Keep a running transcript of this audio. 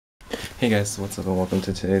Hey guys, what's up and welcome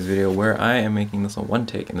to today's video where I am making this on one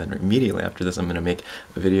take, and then immediately after this I'm going to make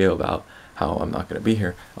a video about how I'm not going to be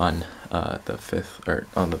here on the 5th, or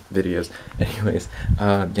on the videos. Anyways,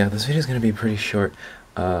 yeah, this video is going to be pretty short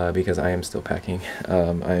because I am still packing.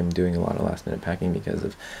 I am doing a lot of last minute packing because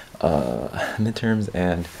of midterms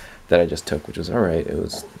and that I just took, which was alright. It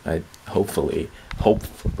was, hopefully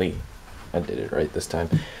I did it right this time.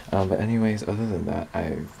 But anyways, other than that,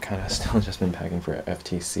 I've kind of still just been packing for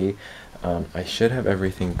FTC. I should have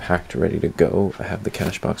everything packed ready to go. I have the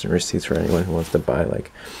cash box and receipts for anyone who wants to buy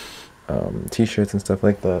like t-shirts and stuff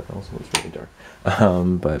like that. Also, it's really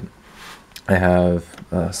dark. But I have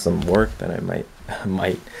some work that I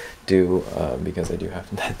might do because I do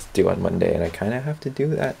have that's due on Monday, and I kind of have to do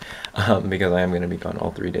that because I am going to be gone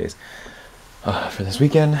all 3 days for this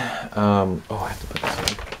weekend. Oh, I have to put this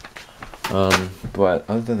on. But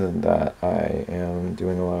other than that, I am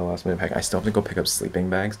doing a lot of last minute packing. I still have to go pick up sleeping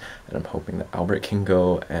bags, and I'm hoping that Albert can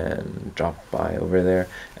go and drop by over there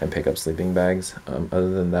and pick up sleeping bags.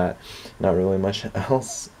 Other than that, not really much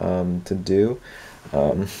else to do.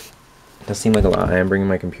 It does seem like a lot. I am bringing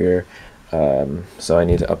my computer, so I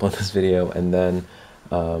need to upload this video and then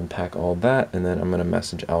pack all that, and then I'm gonna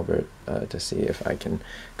message Albert to see if I can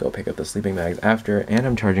go pick up the sleeping bags after. And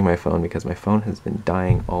I'm charging my phone because my phone has been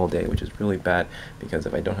dying all day, which is really bad because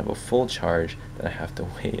if I don't have a full charge, then I have to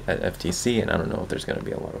wait at FTC, and I don't know if there's gonna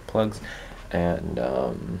be a lot of plugs. And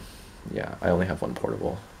yeah, I only have one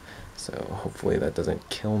portable, so hopefully that doesn't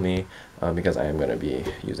kill me because I am going to be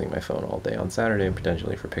using my phone all day on Saturday,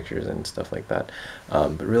 potentially for pictures and stuff like that.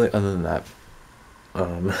 But really, other than that,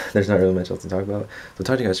 there's not really much else to talk about. So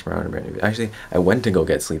talk to you guys tomorrow in a brand new video. Actually, I went to go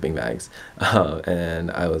get sleeping bags, and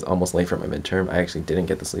I was almost late for my midterm. I actually didn't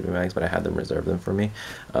get the sleeping bags, but I had them reserve them for me.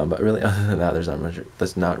 But really, other than that,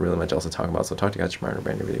 there's not really much else to talk about. So talk to you guys tomorrow in a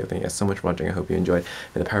brand new video. Thank you guys so much for watching. I hope you enjoyed.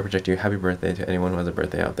 May the power protect you. Happy birthday to anyone who has a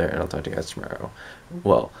birthday out there, and I'll talk to you guys tomorrow.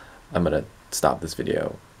 Well, I'm gonna stop this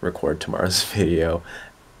video, record tomorrow's video,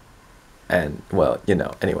 and well, you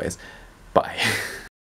know, anyways, bye.